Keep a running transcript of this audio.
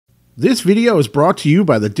This video is brought to you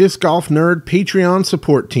by the Disc Golf Nerd Patreon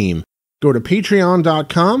support team. Go to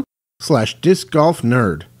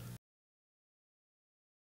patreon.com/discgolfnerd.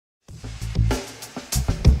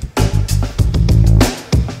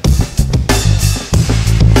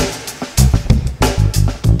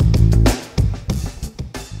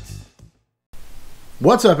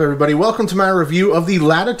 What's up, everybody? Welcome to my review of the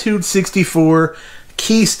Latitude 64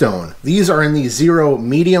 Keystone. These are in the Zero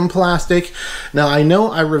Medium plastic. Now, I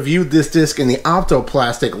know I reviewed this disc in the Opto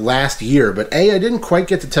plastic last year, but I didn't quite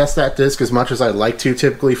get to test that disc as much as I'd like to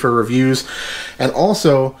typically for reviews. And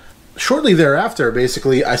also, shortly thereafter,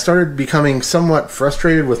 basically, I started becoming somewhat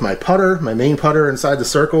frustrated with my putter, my main putter inside the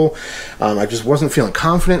circle. I just wasn't feeling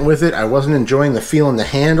confident with it. I wasn't enjoying the feel in the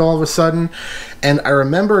hand all of a sudden. And I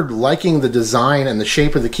remembered liking the design and the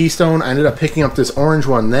shape of the Keystone. I ended up picking up this orange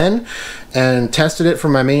one then and tested it for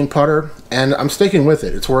my main putter, and I'm sticking with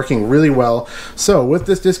it. It's working really well. So with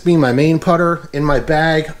this disc being my main putter in my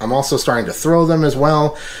bag, I'm also starting to throw them as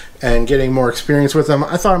well and getting more experience with them.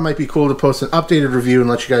 I thought it might be cool to post an updated review and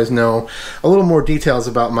let you guys know a little more details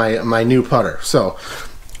about my new putter. So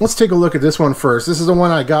let's take a look at this one first. This is the one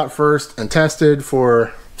I got first and tested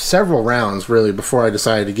for several rounds really before I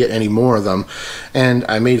decided to get any more of them, and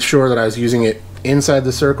I made sure that I was using it inside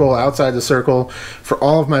the circle, outside the circle for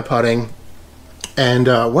all of my putting. And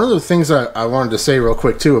one of the things that I wanted to say real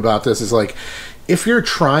quick too about this is, like, if you're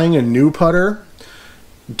trying a new putter,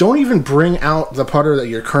 don't even bring out the putter that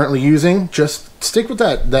you're currently using. Just stick with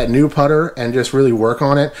that new putter and just really work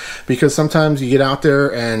on it, because sometimes you get out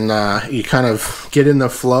there and you kind of get in the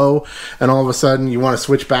flow, and all of a sudden you want to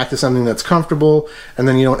switch back to something that's comfortable, and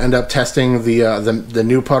then you don't end up testing the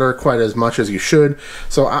new putter quite as much as you should.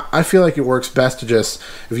 So I feel like it works best to just,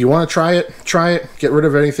 if you want to try it, get rid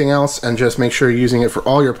of anything else, and just make sure you're using it for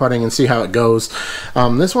all your putting and see how it goes.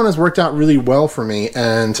 This one has worked out really well for me,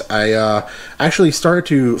 and I actually started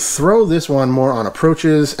to throw this one more on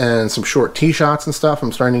approaches and some short tee shots and stuff.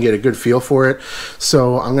 I'm starting to get a good feel for it,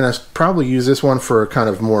 so I'm gonna probably use this one for kind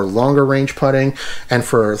of more longer range putting and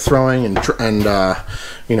for throwing and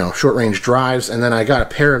you know, short range drives. And then I got a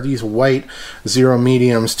pair of these white Zero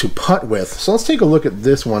Mediums to putt with. So let's take a look at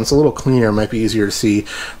this one. It's a little cleaner, it might be easier to see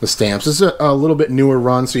the stamps. This is a little bit newer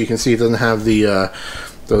run, so you can see it doesn't have the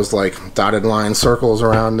those like dotted line circles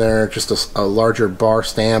around there, just a larger bar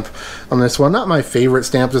stamp on this one. Not my favorite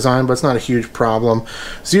stamp design, but it's not a huge problem.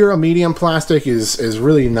 Zero Medium plastic is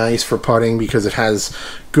really nice for putting because it has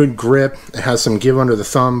good grip, it has some give under the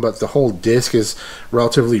thumb, but the whole disc is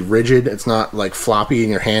relatively rigid. It's not like floppy in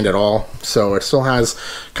your hand at all, so it still has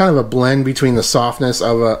kind of a blend between the softness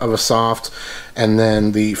of a soft and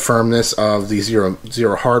then the firmness of the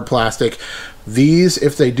zero hard plastic. These,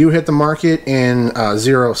 if they do hit the market in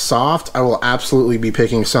Zero Soft, I will absolutely be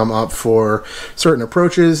picking some up for certain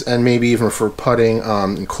approaches, and maybe even for putting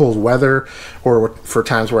in cold weather, or for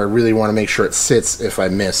times where I really want to make sure it sits if I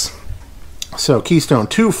miss. So Keystone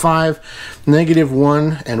 2, 5,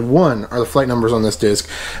 -1, and 1 are the flight numbers on this disc.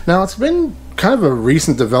 Now, it's been kind of a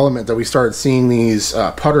recent development that we started seeing these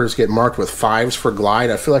putters get marked with 5s for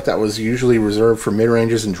glide. I feel like that was usually reserved for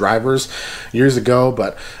mid-ranges and drivers years ago,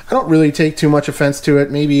 but I don't really take too much offense to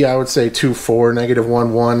it. Maybe I would say 2, 4,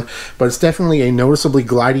 -1, 1, but it's definitely a noticeably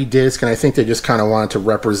glidey disc, and I think they just kind of wanted to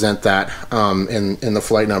represent that in the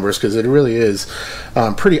flight numbers, because it really is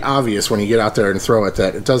pretty obvious when you get out there and throw it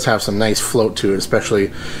that it does have some nice float to it,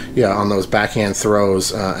 especially on those backhand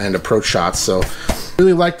throws and approach shots. So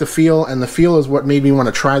really like the feel, and the feel is what made me want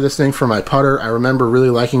to try this thing for my putter. I remember really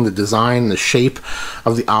liking the design, the shape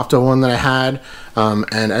of the Opto one that I had,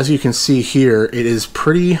 and as you can see here, it is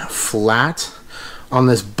pretty flat on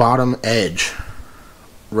this bottom edge,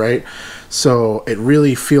 right? So it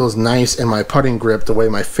really feels nice in my putting grip, the way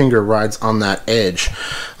my finger rides on that edge.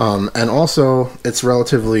 And also, it's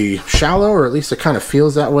relatively shallow, or at least it kind of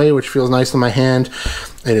feels that way, which feels nice in my hand.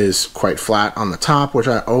 It is quite flat on the top, which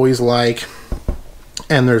I always like.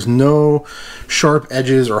 And there's no sharp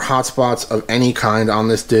edges or hot spots of any kind on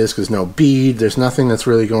this disc. There's no bead. There's nothing that's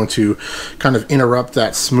really going to kind of interrupt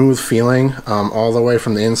that smooth feeling all the way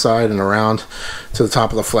from the inside and around to the top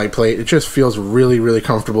of the flight plate. It just feels really, really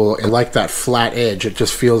comfortable, and like that flat edge, it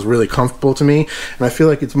just feels really comfortable to me, and I feel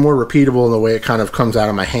like it's more repeatable in the way it kind of comes out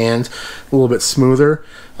of my hand, a little bit smoother.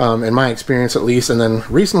 In my experience at least. And then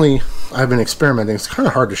recently I've been experimenting. It's kind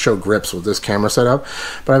of hard to show grips with this camera setup,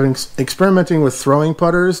 but I've been experimenting with throwing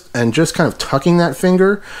putters and just kind of tucking that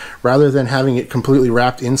finger rather than having it completely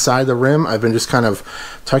wrapped inside the rim. I've been just kind of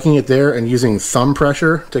tucking it there and using thumb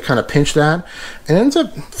pressure to kind of pinch that, and it ends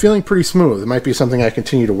up feeling pretty smooth. It might be something I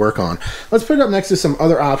continue to work on. Let's put it up next to some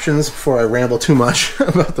other options before I ramble too much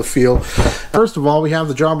about the feel. First of all, we have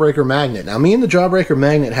the Jawbreaker Magnet. Now, me and the Jawbreaker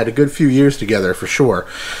Magnet had a good few years together for sure.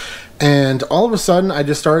 And all of a sudden, I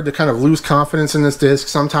just started to kind of lose confidence in this disc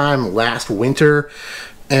sometime last winter,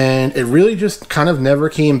 and it really just kind of never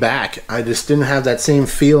came back. I just didn't have that same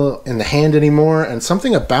feel in the hand anymore, and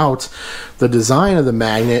something about the design of the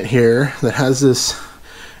magnet here that has this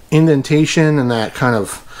indentation and that kind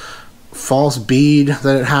of false bead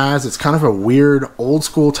that it has, it's kind of a weird old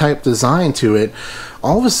school type design to it.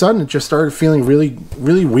 All of a sudden it just started feeling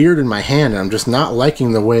really weird in my hand, and I'm just not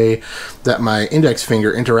liking the way that my index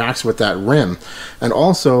finger interacts with that rim. And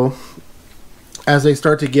also, as they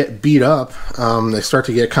start to get beat up, they start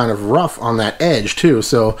to get kind of rough on that edge too.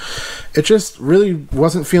 So it just really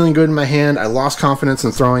wasn't feeling good in my hand. I lost confidence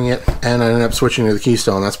in throwing it, and I ended up switching to the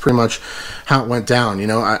Keystone. That's pretty much how it went down. You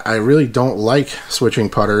know, I really don't like switching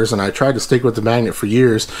putters, and I tried to stick with the magnet for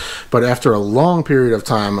years, but after a long period of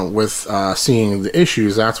time with seeing the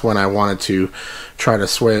issues, that's when I wanted to try to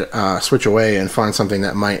switch away and find something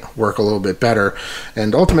that might work a little bit better.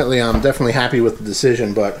 And ultimately, I'm definitely happy with the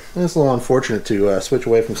decision, but it's a little unfortunate to switch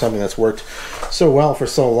away from something that's worked so well for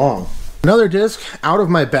so long. Another disc out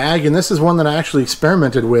of my bag, and this is one that I actually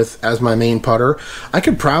experimented with as my main putter. I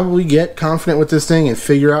could probably get confident with this thing and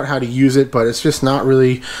figure out how to use it, but it's just not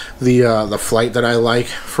really the flight that I like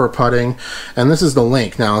for putting. And this is the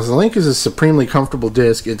Link. Now, the Link is a supremely comfortable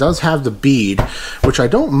disc. It does have the bead, which I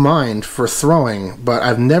don't mind for throwing, but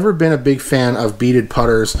I've never been a big fan of beaded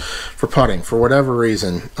putters for putting for whatever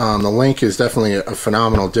reason. The Link is definitely a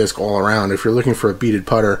phenomenal disc all around. If you're looking for a beaded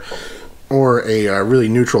putter or a really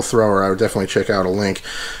neutral thrower, I would definitely check out a Link.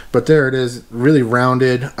 But there it is, really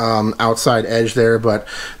rounded outside edge there, but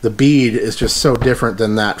the bead is just so different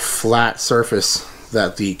than that flat surface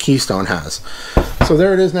that the Keystone has. So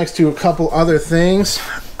there it is next to a couple other things.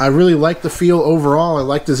 I really like the feel overall. I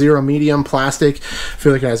like the zero medium plastic. I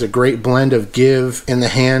feel like it has a great blend of give in the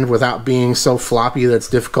hand without being so floppy that it's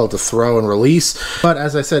difficult to throw and release. But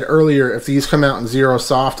as I said earlier, if these come out in zero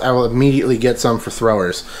soft, I will immediately get some for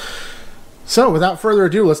throwers. So without further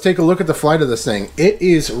ado, let's take a look at the flight of this thing. It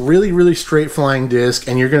is really straight flying disc,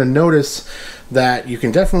 and you're going to notice that you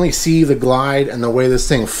can definitely see the glide and the way this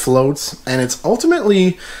thing floats, and it's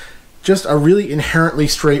ultimately just a really inherently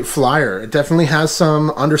straight flyer. It definitely has some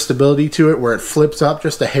understability to it where it flips up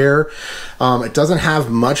just a hair. It doesn't have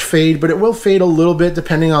much fade, but it will fade a little bit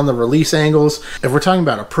depending on the release angles. If we're talking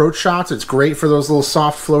about approach shots, it's great for those little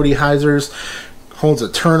soft floaty hyzers. Holds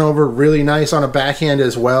a turnover really nice on a backhand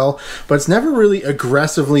as well, but it's never really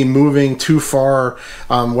aggressively moving too far,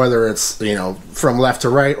 whether it's, you know, from left to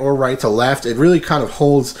right or right to left. It really kind of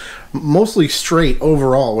holds mostly straight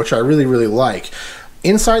overall, which I really like.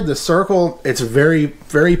 Inside the circle, it's very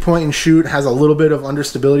point and shoot, has a little bit of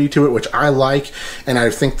understability to it, which I like, and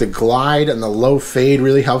I think the glide and the low fade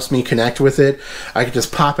really helps me connect with it. I could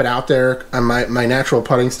just pop it out there, and my natural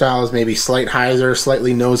putting style is maybe slight hyzer,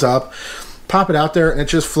 slightly nose up. Pop it out there and it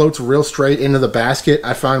just floats real straight into the basket.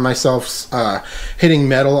 I find myself hitting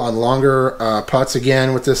metal on longer putts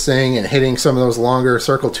again with this thing, and hitting some of those longer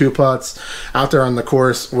circle 2 putts out there on the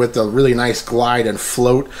course with the really nice glide and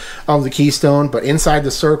float of the Keystone. But inside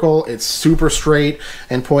the circle, it's super straight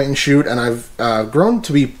and point and shoot, and I've grown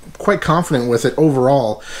to be quite confident with it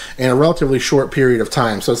overall in a relatively short period of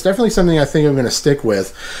time. So it's definitely something I think I'm going to stick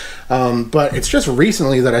with. But it's just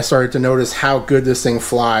recently that I started to notice how good this thing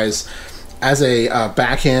flies as a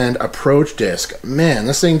backhand approach disc. Man,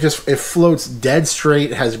 this thing just, it floats dead straight,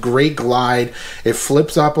 it has great glide, it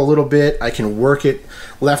flips up a little bit, I can work it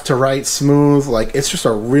left to right smooth. Like, it's just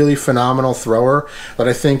a really phenomenal thrower that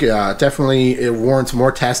I think definitely it warrants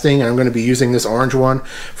more testing, and I'm going to be using this orange one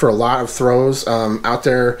for a lot of throws out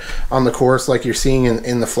there on the course like you're seeing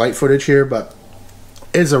in the flight footage here. But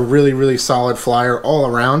it's a really solid flyer all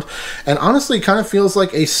around, and honestly kind of feels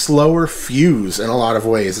like a slower fuse in a lot of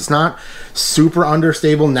ways. It's not super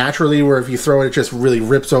understable naturally where if you throw it, it just really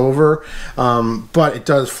rips over, but it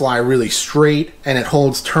does fly really straight, and it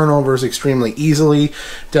holds turnovers extremely easily.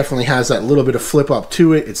 Definitely has that little bit of flip up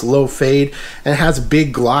to it. It's low fade, and it has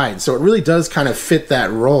big glide, so it really does kind of fit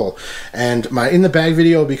that role. And my in the bag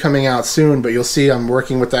video will be coming out soon, but you'll see I'm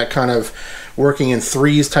working with that kind of working in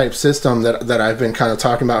threes type system that I've been kind of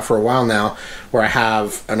talking about for a while now, where I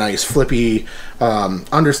have a nice flippy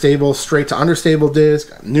understable, straight to understable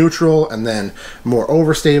disc, neutral, and then more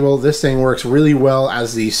overstable. This thing works really well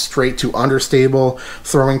as the straight to understable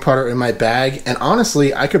throwing putter in my bag, and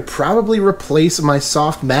honestly, I could probably replace my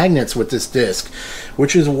soft magnets with this disc,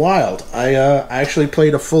 which is wild. I actually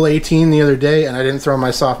played a full 18 the other day, and I didn't throw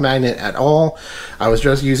my soft magnet at all. I was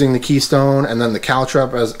just using the Keystone and then the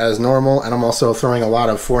Caltrop as normal, and I'm also throwing a lot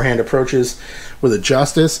of forehand approaches with a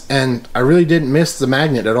Justice, and I really didn't miss the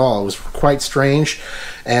magnet at all. It was quite strange.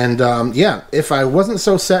 And yeah, if I wasn't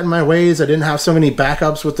so set in my ways, I didn't have so many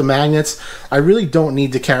backups with the magnets, I really don't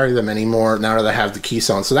need to carry them anymore now that I have the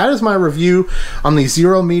Keystone. So that is my review on the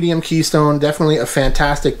Zero Medium Keystone. Definitely a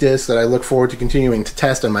fantastic disc that I look forward to continuing to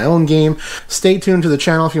test in my own game. Stay tuned to the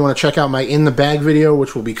channel if you want to check out my in the bag video,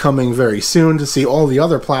 which will be coming very soon, to see all the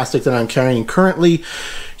other plastic that I'm carrying currently.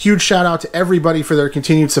 Huge shout out to everybody for their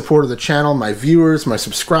continued support of the channel, my viewers, my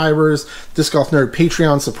subscribers, Disc Golf Nerd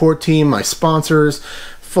Patreon support team, my sponsors,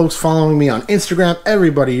 folks following me on Instagram,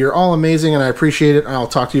 everybody. You're all amazing and I appreciate it, and I'll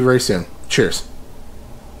talk to you very soon. Cheers.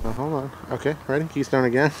 Oh, hold on. Okay, ready? Keystone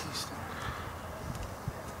again.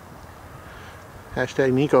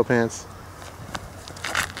 Hashtag Nico Pants.